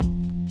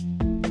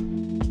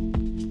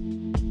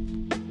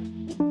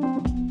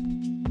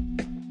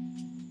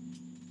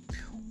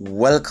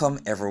Welcome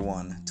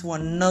everyone to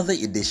another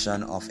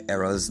edition of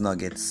Errol's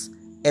Nuggets,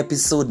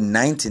 episode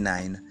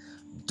 99,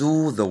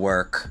 Do the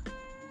Work.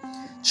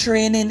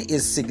 Training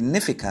is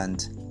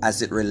significant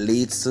as it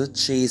relates to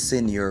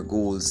chasing your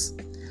goals.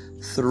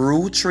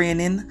 Through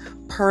training,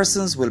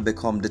 persons will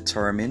become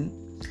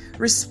determined,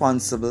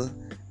 responsible,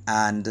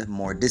 and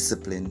more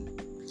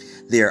disciplined.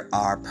 There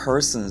are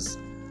persons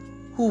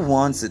who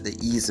want it the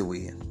easy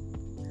way.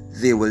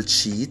 They will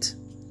cheat,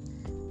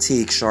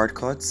 take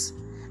shortcuts,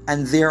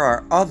 and there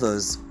are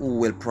others who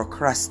will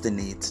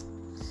procrastinate.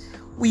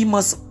 We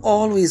must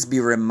always be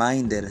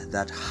reminded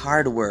that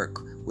hard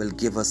work will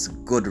give us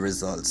good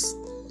results.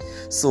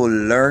 So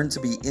learn to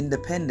be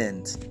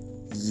independent.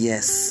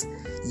 Yes,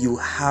 you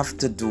have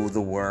to do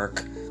the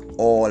work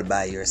all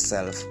by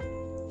yourself.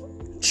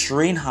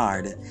 Train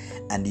hard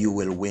and you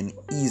will win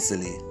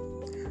easily.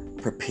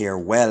 Prepare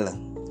well,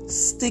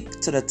 stick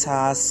to the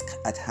task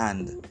at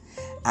hand,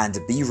 and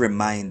be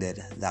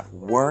reminded that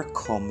work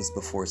comes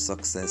before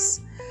success.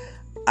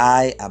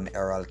 I am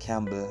Errol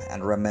Campbell,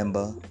 and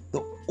remember,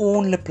 the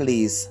only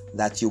place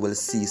that you will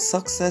see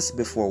success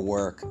before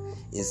work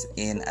is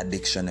in a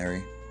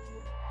dictionary.